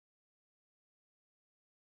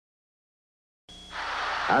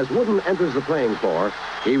As Wooden enters the playing floor,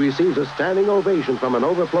 he receives a standing ovation from an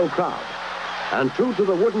overflow crowd. And true to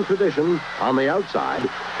the Wooden tradition, on the outside,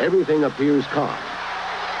 everything appears calm.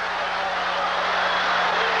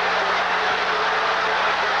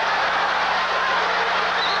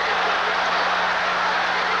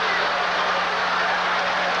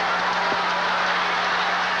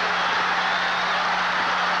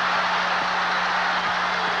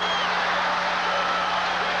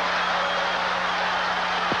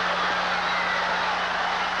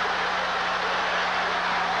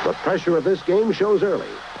 The pressure of this game shows early.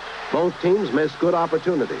 Both teams miss good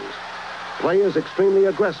opportunities. Play is extremely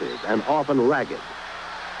aggressive and often ragged.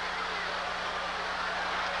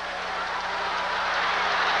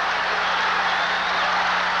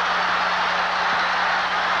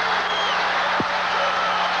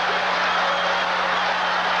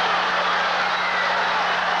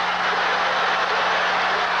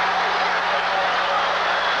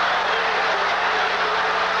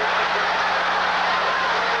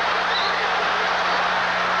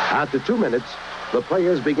 After 2 minutes, the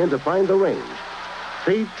players begin to find the range.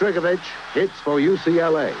 Pete Trigovich hits for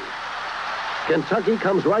UCLA. Kentucky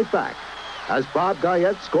comes right back as Bob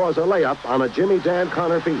Guyette scores a layup on a Jimmy Dan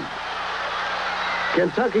Connor feed.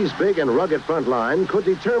 Kentucky's big and rugged front line could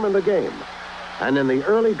determine the game. And in the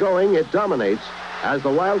early going, it dominates as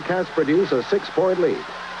the Wildcats produce a 6-point lead.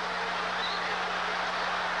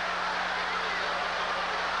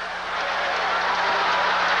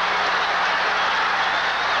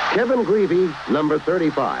 Kevin Greavy, number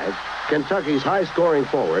 35, Kentucky's high-scoring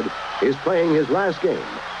forward, is playing his last game,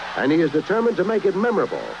 and he is determined to make it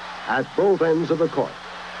memorable at both ends of the court.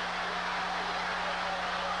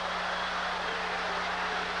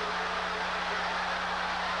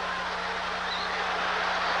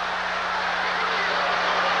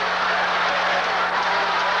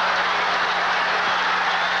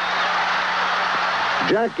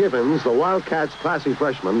 Jack Givens, the Wildcats' classy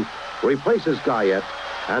freshman, replaces Guyette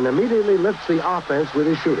and immediately lifts the offense with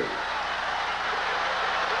his shooting.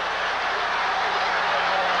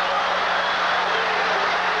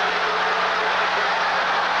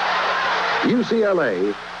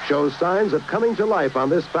 UCLA shows signs of coming to life on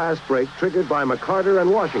this fast break triggered by McCarter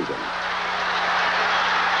and Washington.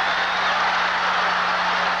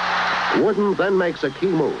 Wooden then makes a key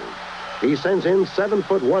move. He sends in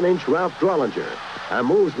 7'1" Ralph Drollinger and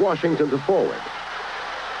moves Washington to forward.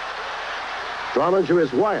 Drollinger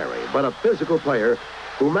is wiry, but a physical player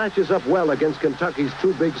who matches up well against Kentucky's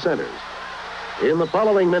two big centers. In the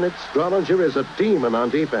following minutes, Drollinger is a demon on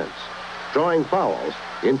defense, drawing fouls,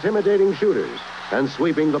 intimidating shooters, and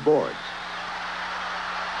sweeping the boards.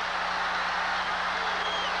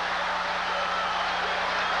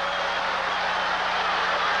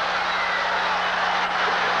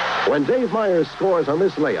 When Dave Myers scores on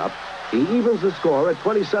this layup, he evens the score at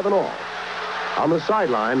 27 all. On the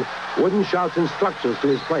sideline, Wooden shouts instructions to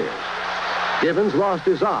his players. Givens lost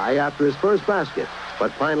his eye after his first basket,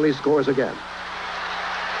 but finally scores again.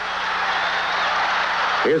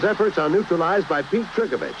 His efforts are neutralized by Pete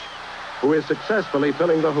Trigovich, who is successfully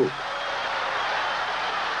filling the hoop.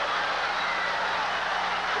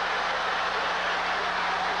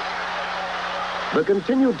 The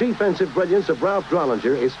continued defensive brilliance of Ralph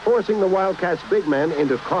Drollinger is forcing the Wildcats' big men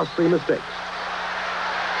into costly mistakes.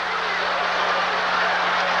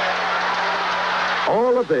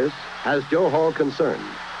 All of this has Joe Hall concerned.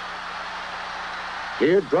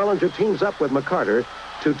 Here, Drollinger teams up with McCarter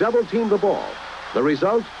to double-team the ball. The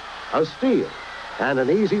result, a steal and an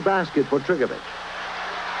easy basket for Trigovich.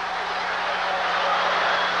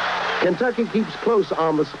 Kentucky keeps close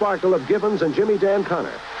on the sparkle of Givens and Jimmy Dan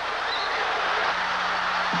Connor.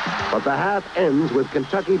 But the half ends with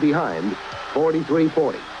Kentucky behind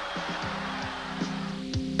 43-40.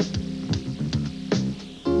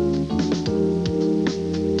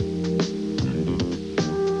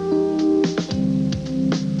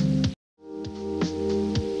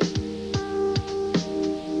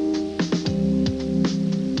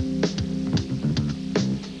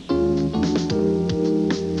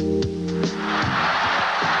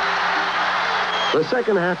 The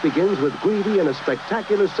second half begins with Greavy and a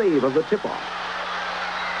spectacular save of the tip-off.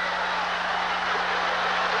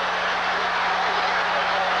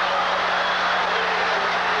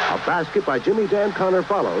 A basket by Jimmy Dan Connor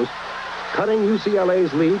follows, cutting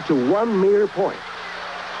UCLA's lead to one mere point.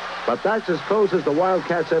 But that's as close as the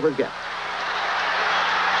Wildcats ever get.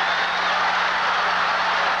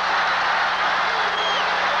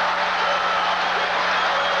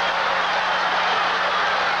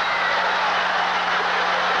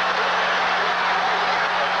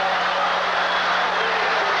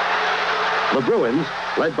 The Bruins,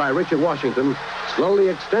 led by Richard Washington, slowly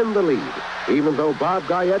extend the lead, even though Bob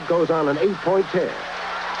Guyette goes on an 8-point tear.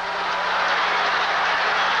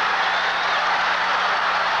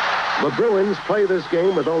 The Bruins play this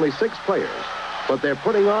game with only 6 players, but they're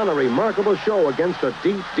putting on a remarkable show against a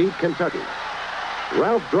deep, deep Kentucky.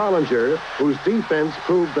 Ralph Drollinger, whose defense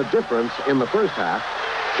proved the difference in the first half,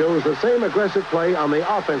 shows the same aggressive play on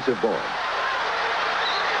the offensive board.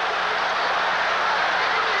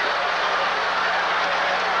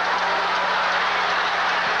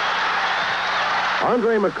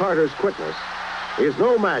 Andre McCarter's quickness is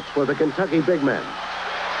no match for the Kentucky big men.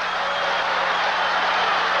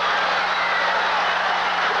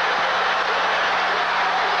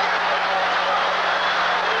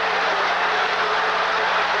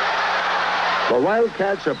 The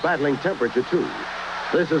Wildcats are battling temperature, too.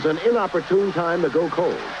 This is an inopportune time to go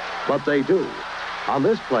cold, but they do. On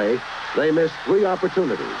this play, they missed 3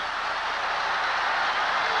 opportunities.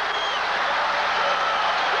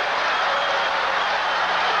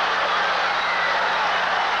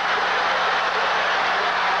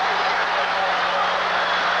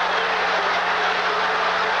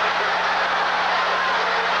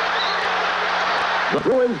 The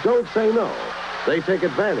Bruins don't say no. They take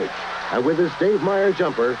advantage, and with this Dave Meyer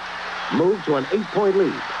jumper, move to an 8-point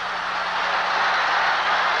lead.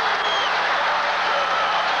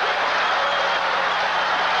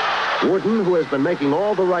 Wooden, who has been making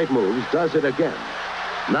all the right moves, does it again.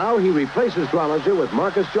 Now he replaces Drollinger with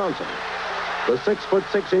Marcus Johnson. The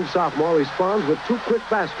 6'6" sophomore responds with 2 quick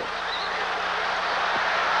baskets.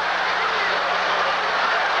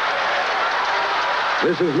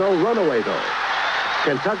 This is no runaway, though.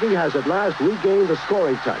 Kentucky has at last regained the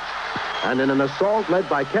scoring touch. And in an assault led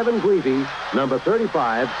by Kevin Greavy, number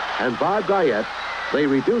 35, and Bob Guyette, they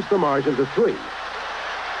reduce the margin to 3.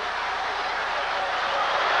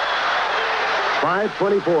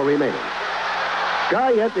 5:24 remaining.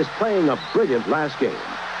 Guyette is playing a brilliant last game.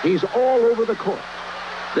 He's all over the court.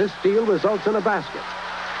 This steal results in a basket,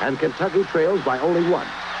 and Kentucky trails by only 1.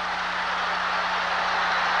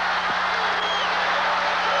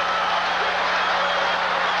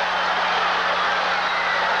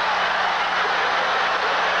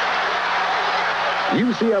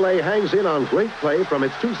 UCLA hangs in on great play from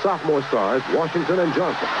its 2 sophomore stars, Washington and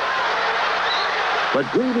Johnson. But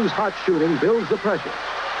Greavy's hot shooting builds the pressure.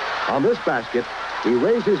 On this basket, he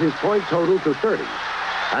raises his point total to 30.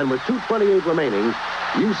 And with 2:28 remaining,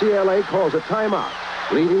 UCLA calls a timeout,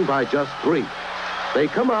 leading by just 3. They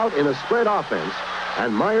come out in a spread offense,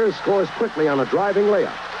 and Myers scores quickly on a driving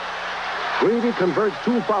layup. Greavy converts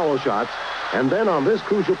 2 foul shots, and then on this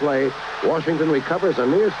crucial play, Washington recovers a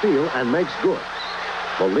near steal and makes good.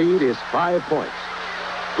 The lead is 5 points.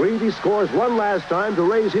 Greavy scores one last time to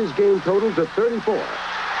raise his game total to 34.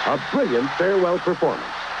 A brilliant farewell performance.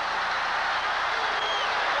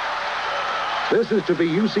 This is to be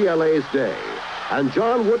UCLA's day, and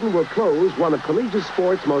John Wooden will close one of collegiate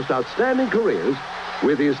sports' most outstanding careers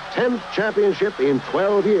with his 10th championship in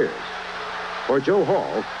 12 years. For Joe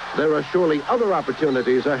Hall, there are surely other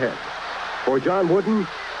opportunities ahead. For John Wooden,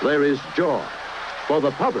 there is joy. For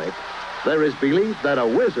the public, there is belief that a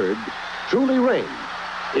wizard truly reigns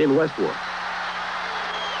in Westwood.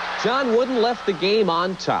 John Wooden left the game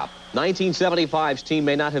on top. 1975's team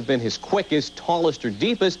may not have been his quickest, tallest, or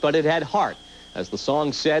deepest, but it had heart. As the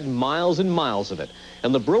song said, miles and miles of it.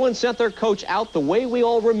 And the Bruins sent their coach out the way we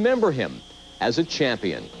all remember him, as a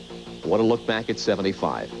champion. What a look back at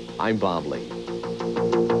 75. I'm Bob Lee.